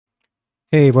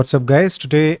Hey, what's up guys?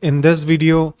 Today in this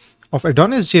video of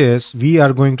Adonis JS, we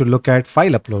are going to look at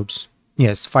file uploads.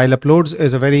 Yes, file uploads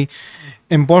is a very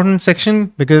important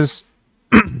section because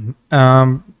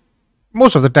um,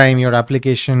 most of the time your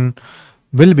application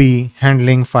will be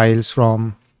handling files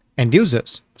from end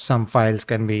users. Some files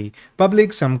can be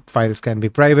public, some files can be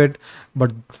private,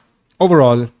 but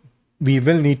overall we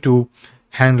will need to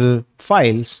handle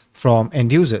files from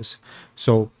end users.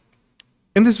 So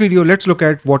in this video, let's look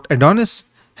at what Adonis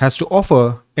has to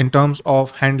offer in terms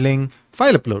of handling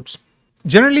file uploads.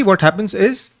 Generally, what happens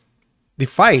is the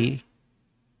file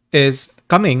is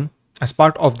coming as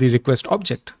part of the request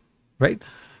object, right?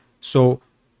 So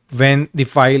when the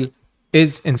file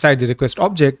is inside the request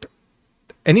object,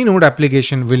 any node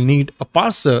application will need a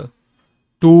parser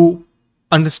to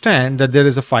understand that there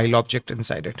is a file object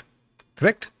inside it,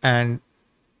 correct? And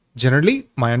generally,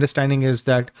 my understanding is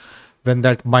that when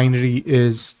that binary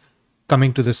is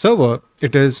coming to the server,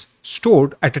 it is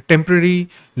stored at a temporary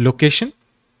location.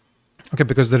 Okay,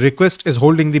 because the request is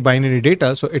holding the binary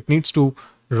data, so it needs to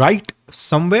write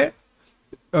somewhere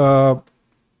for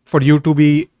you to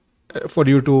be,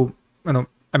 to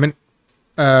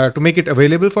make it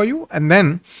available for you. And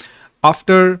then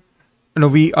after,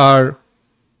 we are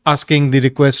asking the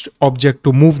request object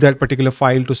to move that particular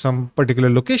file to some particular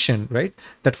location, right?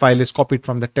 That file is copied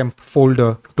from the temp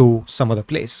folder to some other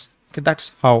place. Okay,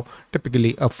 that's how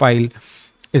typically a file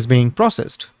is being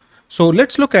processed. So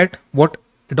let's look at what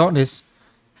Adonis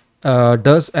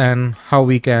does and how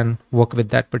we can work with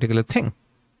that particular thing.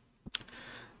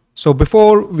 So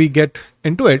before we get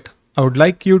into it, I would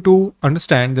like you to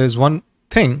understand there's one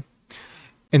thing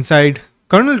inside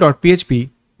kernel.php.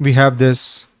 We have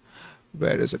this,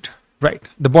 where is it? Right,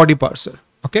 the body parser.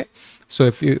 Okay, so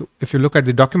if you look at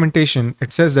the documentation,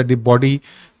 it says that the body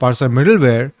parser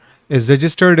middleware is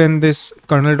registered in this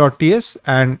kernel.ts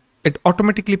and it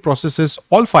automatically processes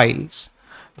all files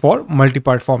for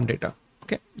multi-part form data.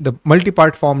 Okay, the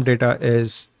multi-part form data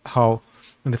is how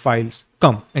the files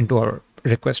come into our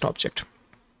request object.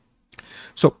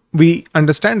 So we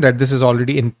understand that this is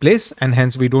already in place and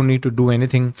hence we don't need to do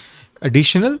anything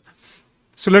additional.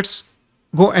 So let's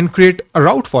go and create a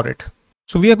route for it.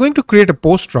 So we are going to create a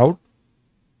post route.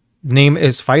 Name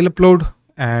is file upload,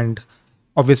 and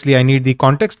obviously I need the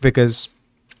context because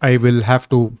I will have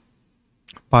to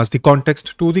pass the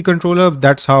context to the controller.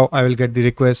 That's how I will get the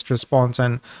request, response,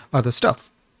 and other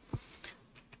stuff.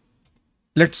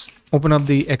 Let's open up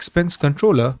the expense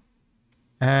controller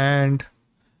and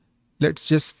let's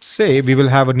just say we will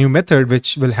have a new method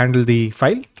which will handle the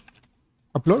file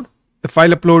upload. The file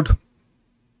upload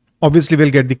obviously we'll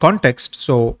get the context,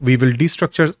 so we will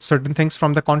destructure certain things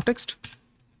from the context.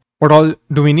 What all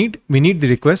do we need? We need the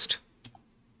request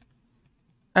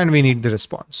and we need the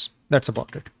response. That's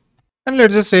about it. And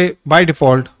let's just say by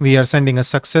default, we are sending a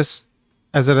success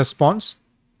as a response.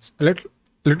 It's a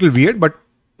little weird, but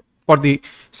for the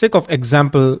sake of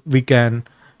example, we can,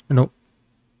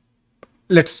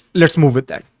 let's move with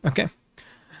that. Okay.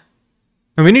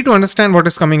 Now we need to understand what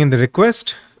is coming in the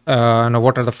request. Now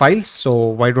what are the files? So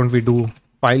why don't we do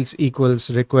files equals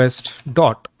request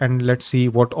dot, and let's see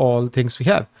what all things we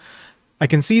have. I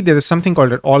can see there is something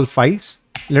called all files.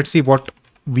 Let's see what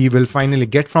we will finally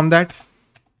get from that.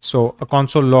 So a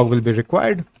console log will be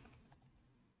required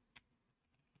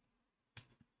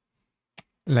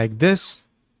like this.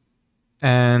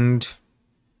 And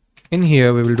in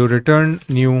here, we will do return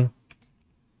new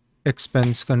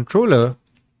expense controller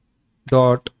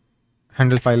dot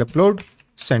handle file upload,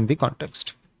 send the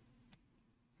context.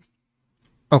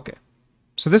 Okay,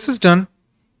 so this is done.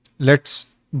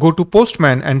 Let's go to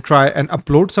Postman and try and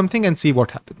upload something and see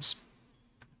what happens.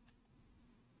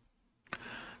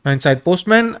 Now inside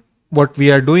Postman, what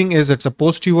we are doing is it's a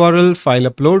post URL file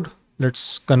upload.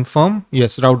 Let's confirm.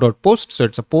 Yes, route.post. So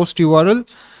it's a post URL.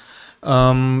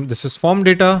 This is form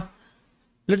data.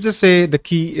 Let's just say the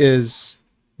key is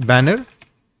banner.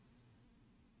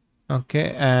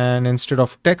 Okay, and instead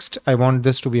of text, I want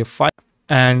this to be a file,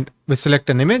 and we select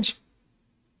an image.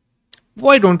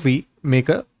 Why don't we make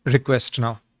a request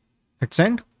now? Hit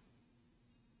send.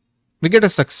 We get a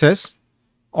success.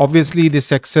 Obviously, the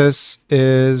success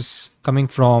is coming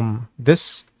from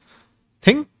this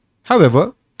thing.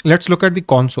 However, let's look at the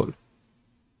console.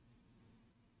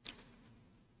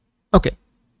 Okay.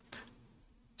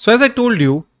 So as I told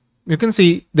you, you can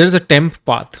see there is a temp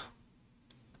path.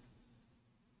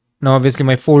 Now, obviously,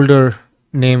 my folder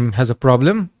name has a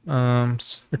problem.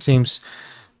 It seems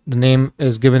the name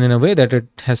is given in a way that it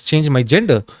has changed my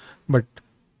gender. But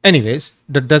anyways,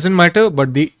 that doesn't matter.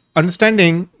 But the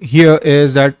understanding here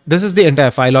is that this is the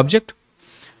entire file object.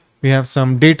 We have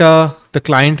some data the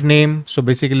client name. So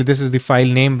basically this is the file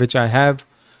name which I have.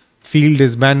 Field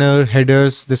is banner,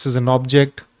 headers, this is an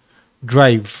object.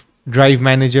 Drive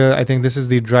manager, I think this is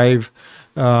the drive,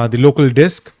 the local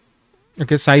disk.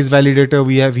 Okay, size validator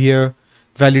we have here.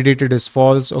 Validated is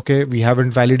false. Okay, we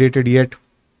haven't validated yet.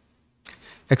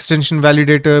 Extension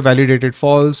validator, validated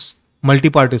false.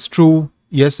 Multipart is true.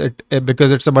 Yes,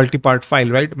 because it's a multipart file,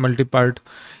 right? Multipart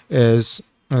is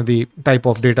the type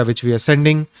of data which we are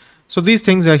sending. So these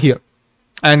things are here,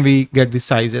 and we get the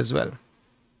size as well.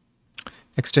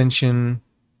 Extension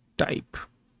type,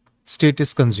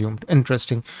 status consumed.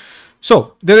 Interesting.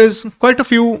 So there is quite a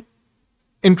few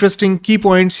interesting key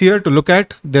points here to look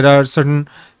at. There are certain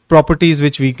properties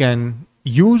which we can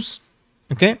use.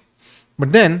 Okay,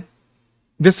 but then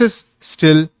this is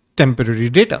still temporary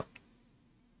data.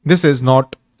 This is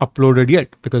not uploaded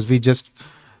yet because we just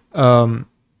consoled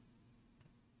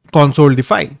the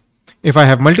file. If I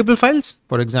have multiple files,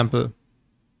 for example,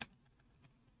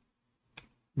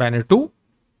 banner 2,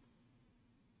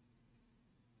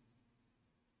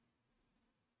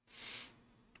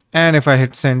 and if I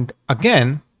hit send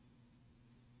again,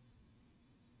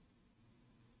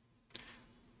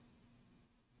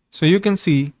 so you can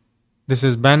see this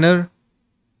is banner,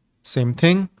 same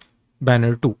thing,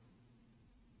 banner 2.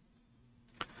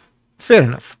 Fair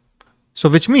enough. So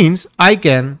which means I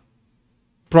can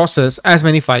process as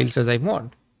many files as I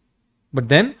want. But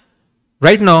then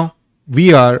right now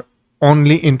we are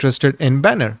only interested in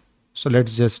banner. So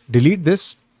let's just delete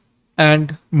this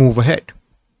and move ahead.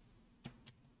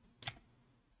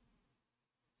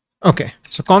 Okay,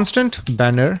 so constant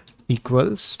banner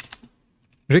equals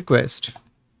request.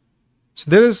 So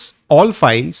there is all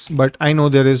files, but I know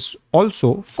there is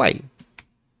also file.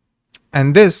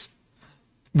 And this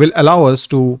will allow us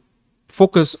to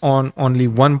focus on only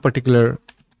one particular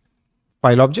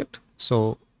file object.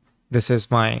 So this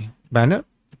is my banner.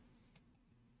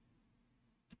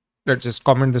 Let's just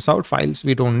comment this out. Files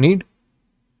we don't need.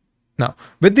 Now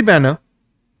with the banner,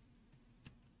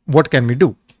 what can we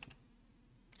do?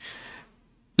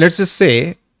 Let's just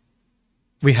say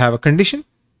we have a condition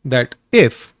that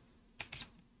if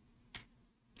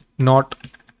not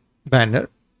banner,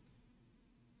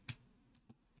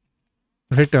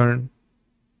 return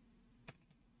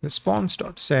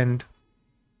response.send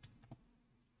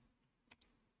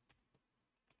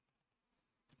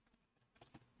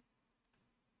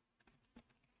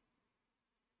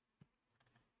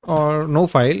or no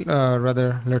file,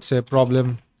 rather let's say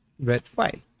problem with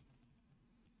file.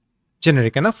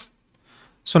 Generic enough.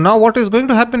 So now what is going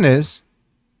to happen is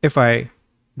if I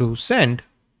do send,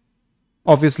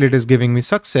 obviously it is giving me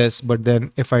success, but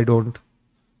then if I don't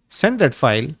send that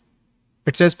file,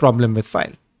 it says problem with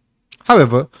file.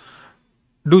 However,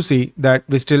 do see that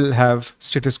we still have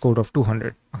status code of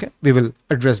 200. Okay, we will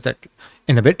address that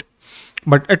in a bit,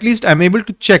 but at least I'm able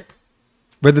to check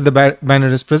whether the banner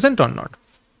is present or not.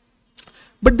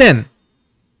 But then,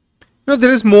 there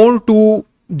is more to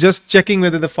just checking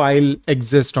whether the file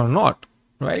exists or not,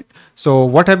 right? So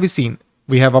what have we seen?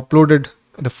 We have uploaded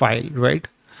the file, right?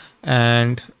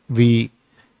 And we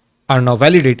are now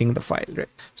validating the file, right?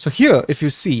 So here, if you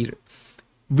see,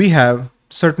 we have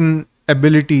certain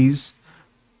abilities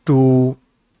to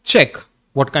check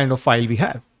what kind of file we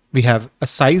have. We have a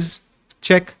size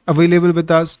check available with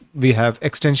us. We have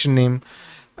extension name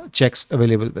checks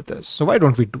available with us. So why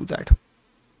don't we do that?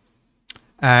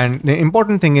 And the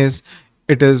important thing is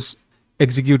it is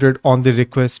executed on the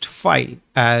request file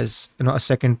as a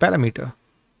second parameter.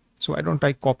 So why don't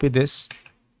I copy this?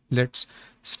 Let's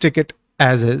stick it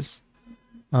as is.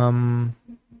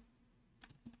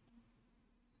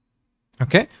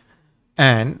 Okay,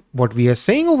 and what we are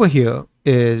saying over here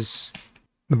is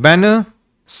the banner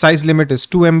size limit is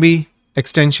 2 MB,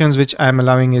 extensions which I am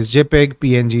allowing is JPEG,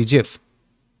 PNG, GIF.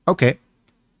 Okay,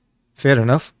 fair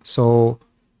enough. So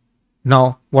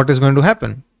now what is going to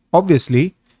happen?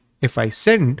 Obviously, if I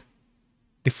send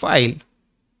the file,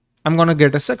 I'm going to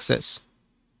get a success.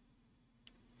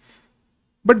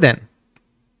 But then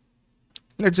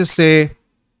let's just say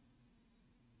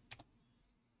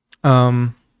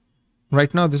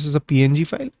right now this is a PNG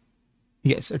file.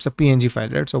 Yes, it's a PNG file,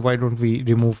 right? So why don't we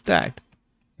remove that,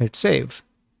 hit save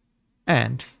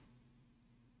and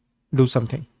do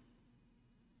something.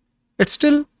 It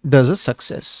still does a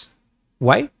success.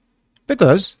 Why?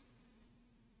 Because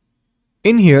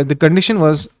in here the condition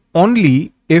was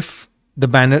only if the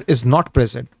banner is not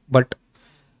present. But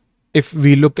if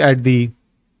we look at the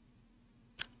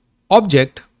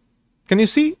object, can you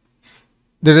see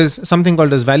there is something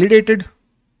called as validated,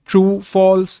 true,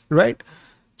 false, right?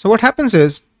 So what happens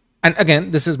is, and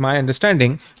again, this is my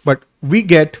understanding, but we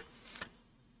get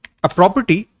a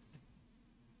property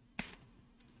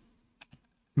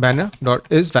banner dot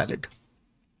is valid.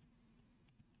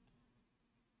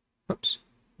 Oops,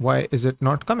 why is it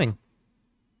not coming?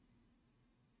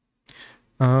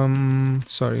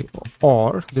 Sorry,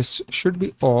 or this should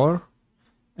be or,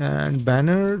 and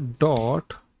banner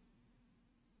dot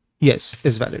yes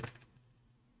is valid.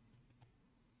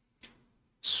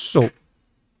 So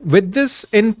with this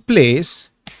in place,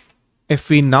 if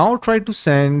we now try to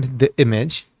send the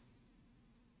image,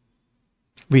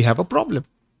 we have a problem.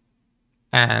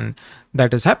 And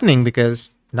that is happening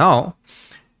because now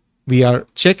we are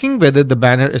checking whether the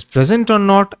banner is present or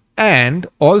not, and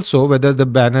also whether the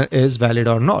banner is valid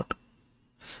or not.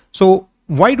 So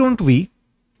why don't we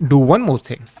do one more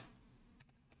thing?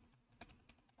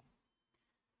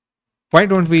 Why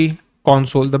don't we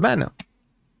console the banner?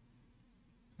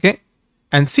 Okay,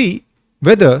 and see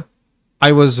whether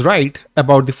I was right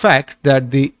about the fact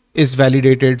that the is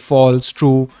validated, false,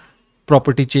 true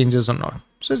property changes or not.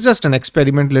 So it's just an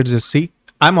experiment. Let's just see.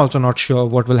 I'm also not sure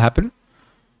what will happen.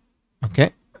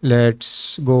 Okay,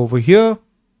 let's go over here.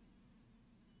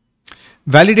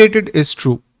 Validated is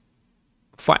true.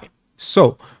 Fine.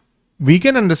 So we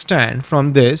can understand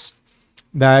from this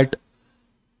that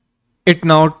it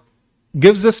now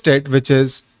gives a state which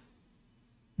is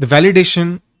the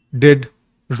validation did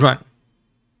run.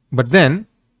 But then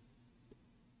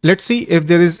let's see if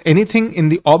there is anything in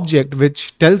the object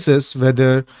which tells us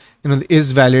whether the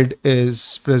is valid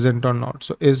is present or not.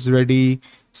 So is ready,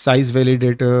 size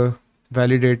validator,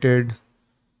 validated,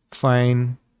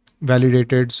 fine,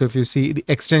 validated. So if you see, the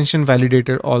extension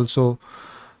validator also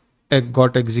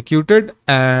got executed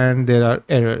and there are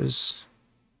errors.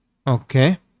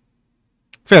 Okay,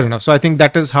 fair enough. So I think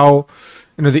that is how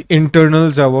the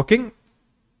internals are working.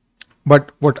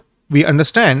 But what we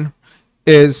understand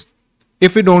is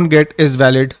if we don't get is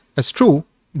valid as true,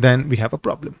 then we have a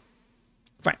problem.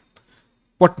 Fine.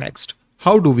 What next?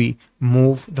 How do we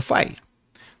move the file?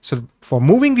 So for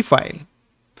moving the file,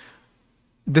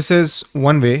 this is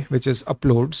one way, which is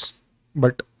uploads.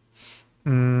 But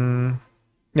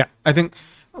yeah, I think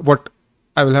what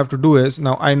I will have to do is,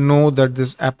 now I know that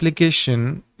this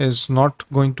application is not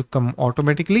going to come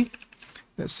automatically.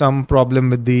 There's some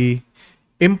problem with the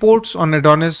imports on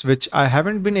Adonis, which I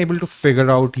haven't been able to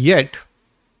figure out yet.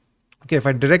 Okay, if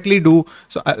I directly do,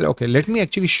 so okay, let me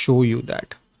actually show you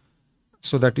that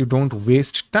so that you don't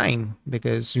waste time,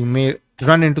 because you may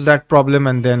run into that problem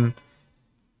and then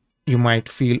you might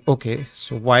feel, okay,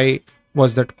 so why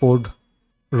was that code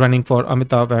running for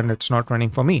Amitav and it's not running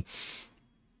for me?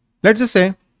 Let's just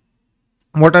say,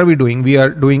 what are we doing? We are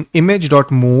doing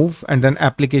image.move and then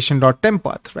application.temp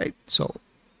path, right? So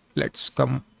let's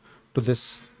come to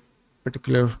this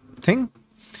particular thing.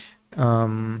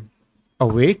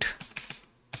 Await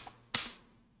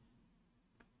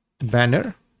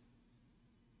banner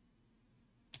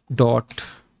dot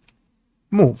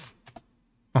move.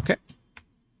 Okay,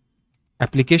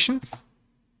 application.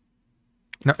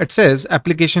 Now it says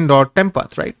application dot temp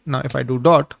path, right? Now if I do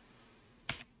dot,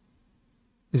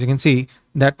 as you can see,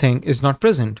 that thing is not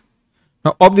present.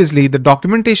 Now obviously the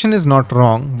documentation is not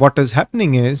wrong. What is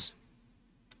happening is,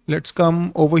 let's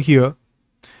come over here.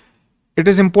 It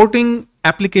is importing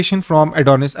application from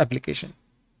Adonis application.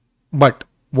 But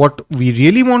what we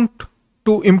really want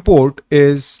to import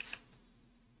is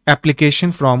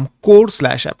application from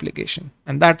core/application.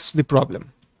 And that's the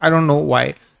problem. I don't know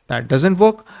why that doesn't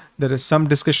work. There is some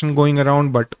discussion going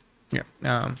around, but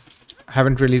yeah,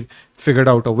 haven't really figured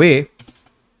out a way.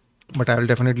 But I will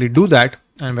definitely do that.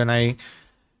 And when I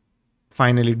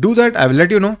finally do that, I will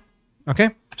let you know.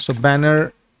 Okay, so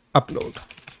banner upload.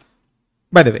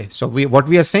 By the way, so what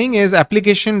we are saying is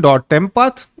application.temp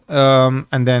path,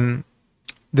 and then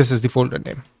this is the folder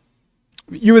name.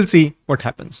 You will see what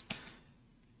happens.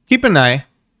 Keep an eye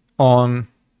on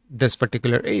this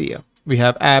particular area. We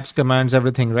have apps, commands,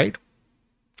 everything, right?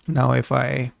 Now, if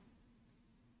I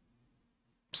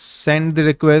send the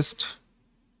request,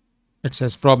 it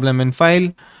says problem in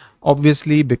file,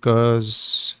 obviously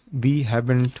because we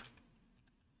haven't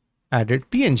added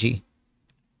PNG.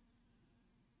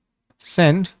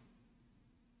 Send,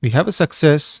 we have a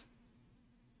success.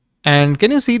 And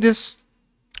can you see this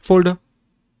folder?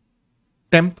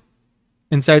 Temp.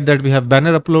 Inside that we have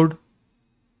banner upload,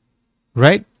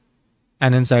 right?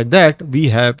 And inside that we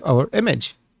have our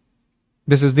image.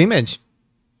 This is the image.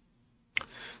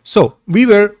 So we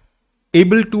were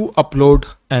able to upload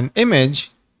an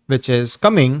image which is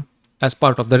coming as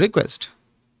part of the request.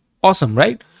 Awesome,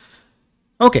 right?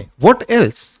 Okay, what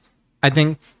else? I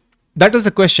think that is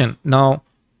the question. Now,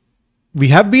 we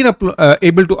have been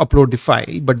able to upload the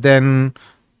file, but then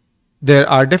there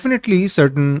are definitely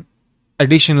certain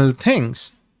additional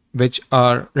things which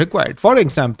are required. For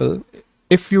example,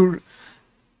 if you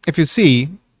see,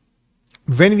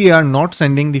 when we are not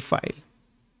sending the file,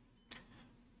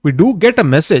 we do get a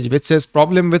message which says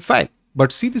problem with file,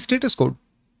 but see the status code.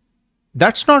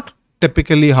 That's not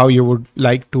typically how you would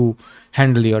like to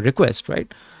handle your request,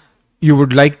 right? You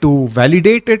would like to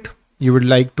validate it. You would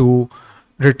like to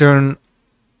return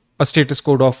a status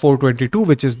code of 422,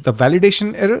 which is the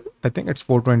validation error. I think it's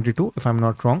 422 if I'm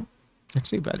not wrong. Let's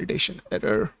see, validation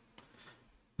error.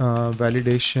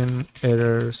 Validation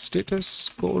error status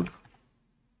code.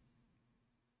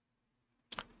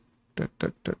 There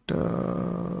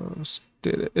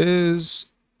is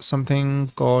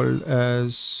something called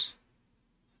as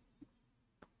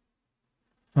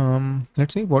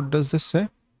let's see, what does this say?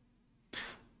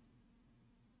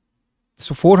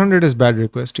 So 400 is bad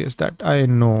request. Yes, that I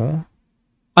know.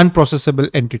 Unprocessable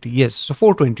entity. Yes, so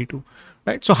 422,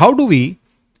 right? So how do we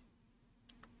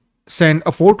send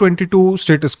a 422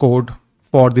 status code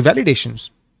for the validations?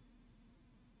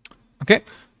 Okay,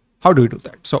 how do we do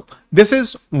that? So this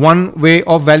is one way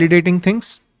of validating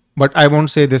things, but I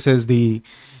won't say this is the,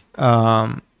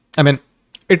 I mean,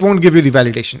 it won't give you the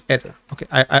validation error. Okay,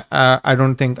 I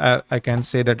don't think I can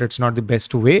say that it's not the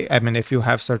best way. I mean, if you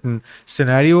have certain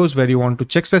scenarios where you want to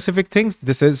check specific things,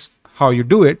 this is how you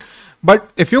do it.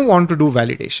 But if you want to do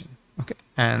validation, okay,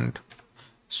 and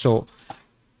so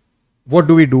what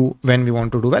do we do when we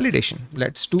want to do validation?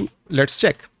 Let's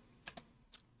check.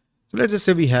 So let's just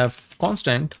say we have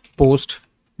constant post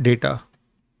data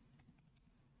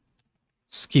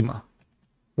schema.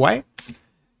 Why?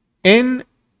 In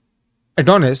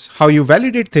Adonis, how you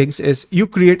validate things is you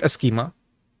create a schema.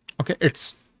 Okay,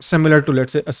 it's similar to,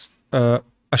 let's say,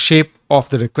 a shape of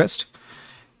the request.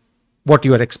 What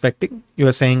you are expecting, you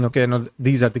are saying, okay, no,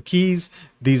 these are the keys,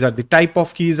 these are the type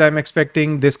of keys I'm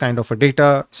expecting, this kind of a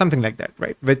data, something like that,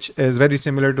 right? Which is very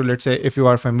similar to, let's say, if you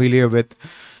are familiar with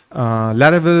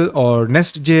Laravel or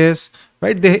Nest JS,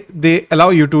 right? They allow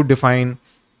you to define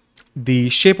the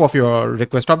shape of your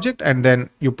request object and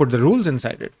then you put the rules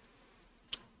inside it.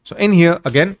 So in here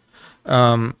again,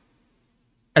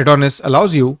 Adonis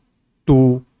allows you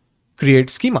to create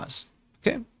schemas,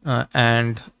 okay?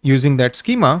 And using that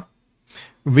schema,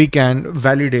 we can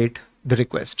validate the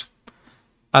request.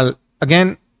 I'll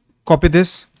again copy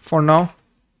this for now.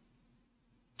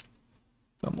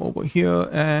 Come over here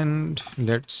and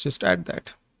let's just add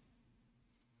that.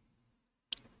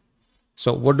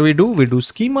 So what do? We do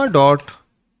schema dot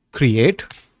create,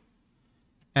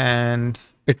 and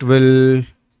it will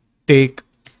take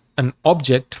an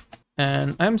object,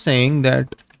 and I'm saying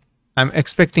that I'm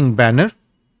expecting banner,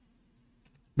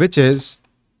 which is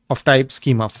of type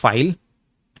schema file.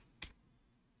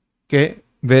 Okay,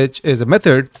 which is a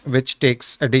method which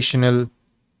takes additional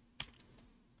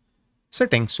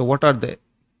settings. So what are they?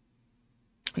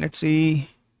 Let's see,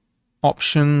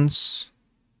 options.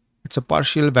 It's a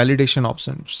partial validation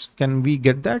options. Can we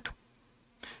get that?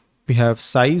 We have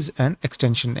size and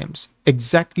extension names.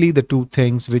 Exactly the two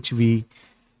things which we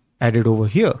added over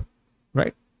here,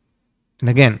 right? And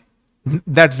again,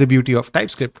 that's the beauty of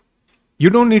TypeScript. You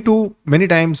don't need to many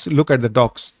times look at the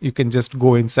docs. You can just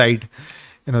go inside,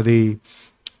 the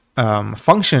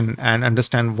function and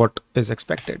understand what is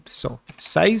expected. So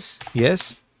size,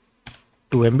 yes,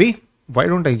 2 MB. Why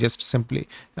don't I just simply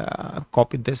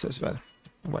copy this as well?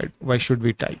 Why should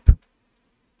we type?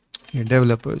 Your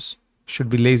developers should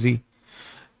be lazy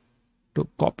to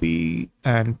copy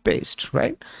and paste,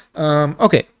 right?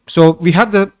 Okay, so we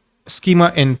have the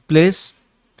schema in place.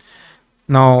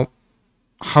 Now,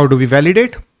 how do we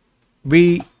validate?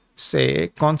 We say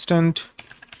constant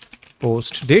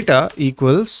post data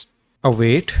equals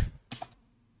await,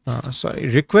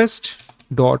 request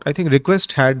dot, I think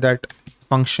request had that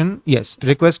function. Yes,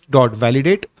 request dot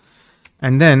validate.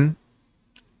 And then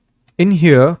in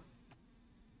here,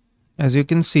 as you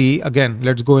can see, again,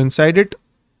 let's go inside it.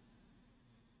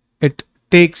 It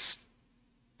takes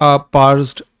a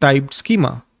parsed typed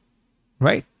schema,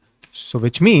 right? So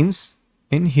which means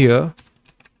in here,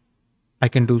 I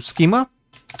can do schema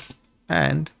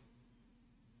and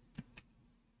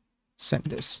send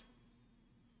this.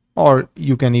 Or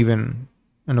you can even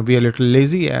be a little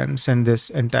lazy and send this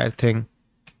entire thing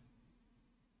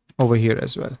over here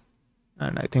as well.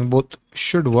 And I think both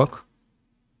should work,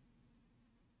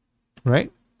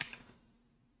 right?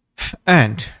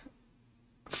 And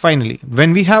finally,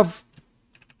 when we have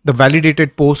the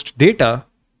validated post data,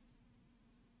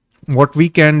 what we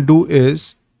can do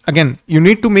is, again, you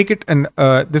need to make it an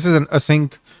this is an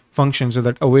async function, so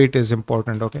that await is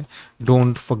important. Okay,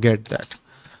 don't forget that.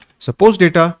 So post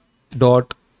data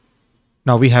dot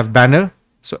Now we have banner.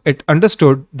 So it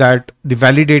understood that the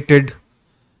validated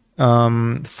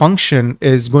function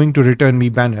is going to return me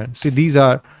banner. See, these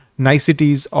are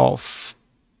niceties of,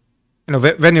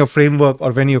 when your framework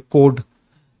or when your code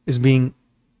is being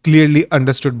clearly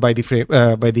understood by the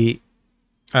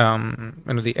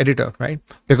the editor, right?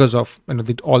 Because of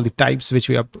all the types which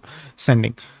we are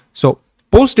sending. So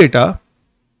post data,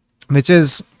 which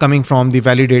is coming from the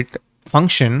validate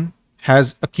function,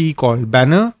 has a key called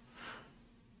banner,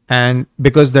 and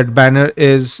because that banner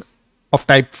is of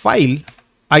type file,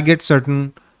 I get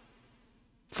certain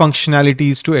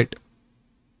functionalities to it,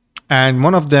 and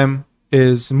one of them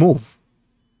is move.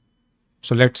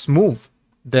 So let's move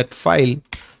that file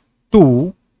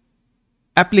to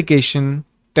application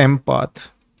temp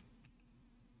path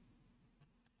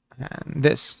and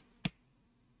this.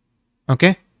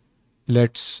 Okay,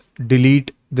 let's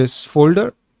delete this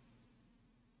folder.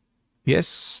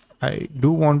 Yes, I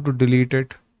do want to delete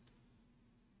it.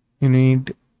 You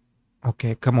need,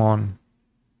 okay, come on.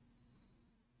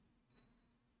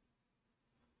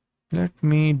 Let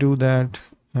me do that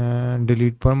and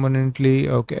delete permanently.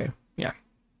 Okay, yeah.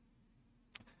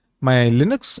 My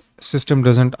Linux system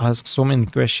doesn't ask so many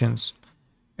questions.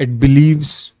 It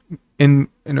believes in,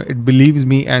 it believes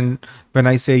me, and when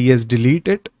I say yes, delete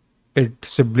it, it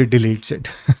simply deletes it.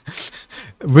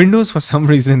 Windows for some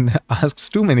reason asks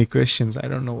too many questions. I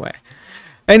don't know why.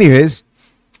 Anyways,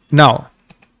 now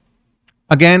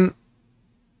again,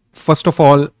 first of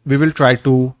all, we will try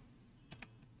to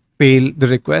fail the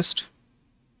request.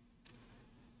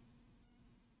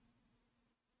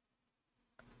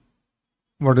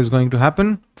 What is going to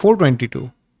happen?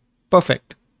 422.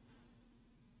 Perfect.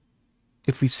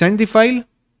 If we send the file,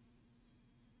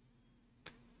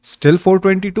 still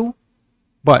 422,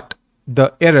 but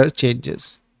the error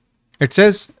changes. It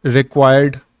says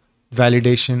required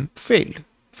validation failed.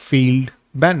 Field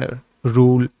banner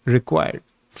rule required.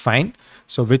 Fine.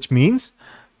 So which means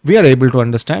we are able to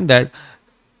understand that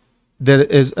there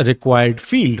is a required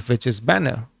field, which is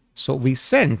banner. So we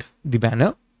send the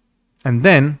banner, and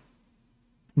then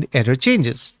the error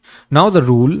changes. Now the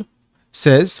rule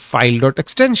says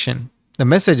file.extension. The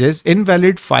message is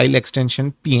invalid file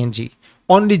extension PNG.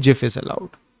 Only GIF is allowed.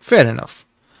 Fair enough.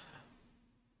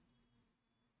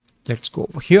 Let's go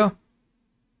over here.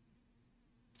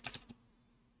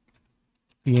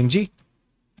 PNG.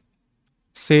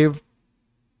 Save.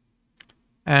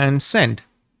 And send.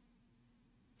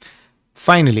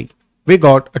 Finally, we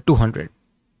got a 200.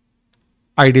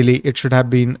 Ideally, it should have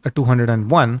been a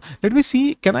 201. Let me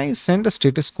see. Can I send a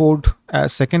status code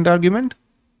as second argument?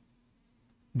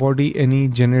 Body any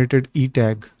generated e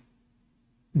tag.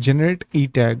 Generate e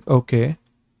tag. Okay.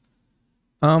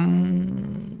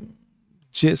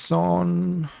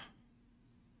 JSON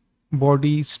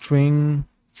body string.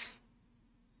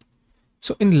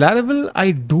 So in Laravel,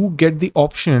 I do get the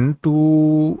option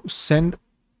to send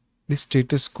the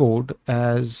status code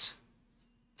as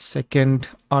second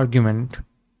argument.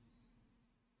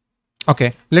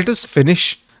 Okay, let us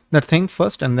finish that thing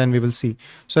first and then we will see.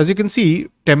 So as you can see,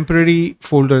 temporary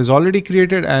folder is already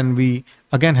created and we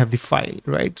again have the file,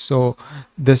 right? So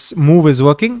this move is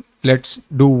working. Let's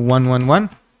do 111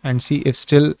 and see if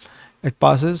still it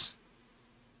passes.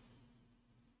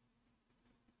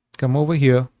 Come over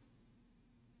here.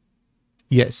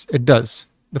 Yes, it does.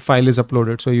 The file is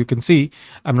uploaded. So you can see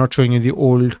I'm not showing you the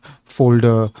old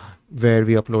folder where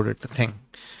we uploaded the thing.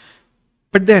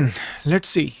 But then let's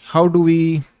see, how do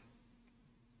we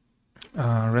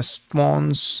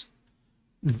response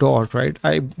dot, right?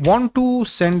 I want to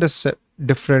send a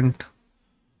different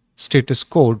status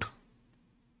code.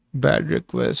 Bad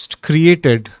request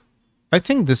created. I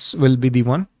think this will be the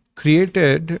one.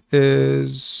 Created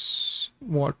is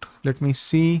what? Let me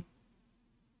see.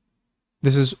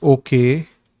 This is okay.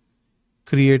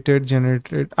 Created,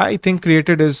 generated. I think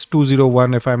created is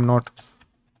 201 if I'm not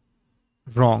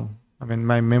wrong. I mean,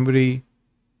 my memory,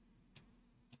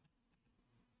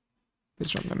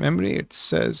 based on my memory, it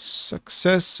says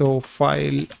success. So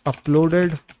file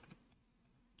uploaded.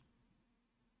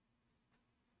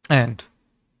 And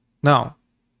now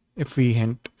if we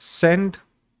hit send,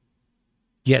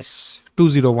 yes,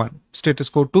 201, status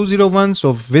code 201.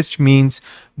 So which means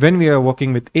when we are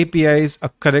working with APIs, a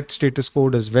correct status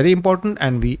code is very important.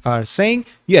 And we are saying,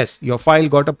 yes, your file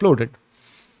got uploaded.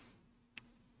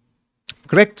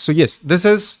 Correct. So yes, this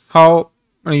is how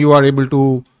you are able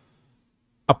to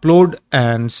upload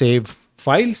and save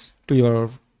files to your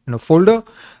folder.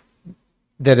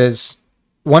 There is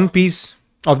one piece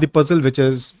of the puzzle, which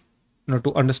is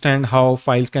to understand how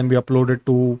files can be uploaded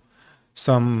to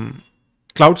some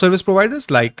cloud service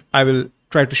providers. Like I will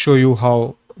try to show you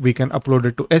how we can upload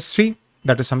it to S3.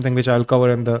 That is something which I'll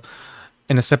cover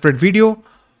in a separate video.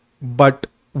 But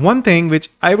one thing which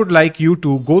I would like you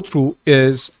to go through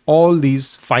is all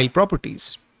these file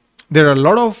properties. There are a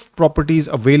lot of properties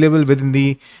available within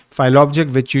the file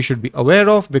object which you should be aware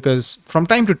of, because from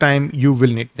time to time you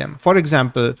will need them. For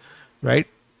example, right,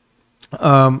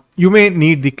 you may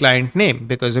need the client name,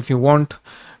 because if you want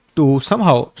to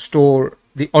somehow store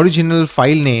the original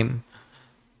file name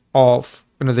of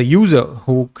the user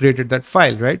who created that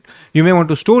file, right, you may want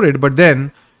to store it, but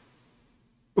then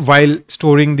while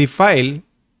storing the file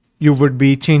you would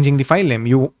be changing the file name.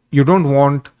 You don't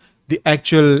want the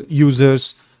actual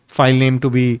user's file name to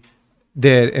be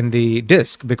there in the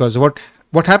disk, because what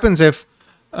happens if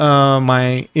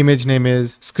my image name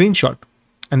is screenshot,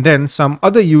 and then some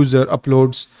other user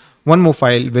uploads one more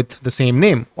file with the same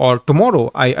name, or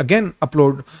tomorrow I again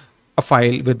upload a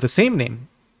file with the same name?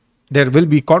 There will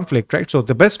be conflict, right? So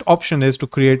the best option is to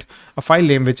create a file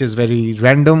name which is very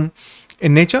random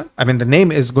in nature. I mean, the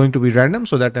name is going to be random,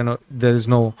 so that there is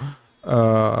no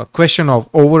question of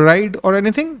override or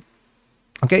anything.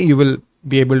 Okay, you will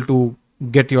be able to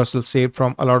get yourself saved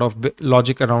from a lot of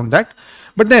logic around that.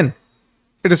 But then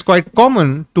it is quite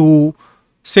common to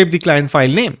save the client file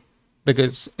name,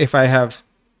 because if I have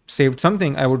saved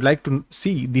something, I would like to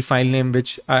see the file name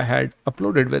which I had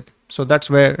uploaded with. So that's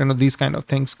where these kind of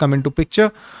things come into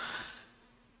picture.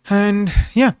 And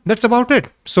yeah, that's about it.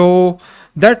 So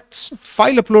that's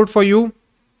file upload for you,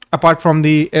 apart from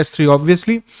the S3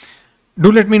 obviously.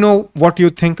 Do let me know what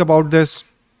you think about this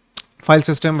file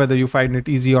system, whether you find it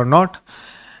easy or not.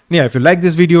 Yeah, if you like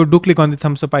this video, do click on the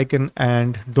thumbs up icon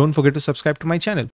and don't forget to subscribe to my channel.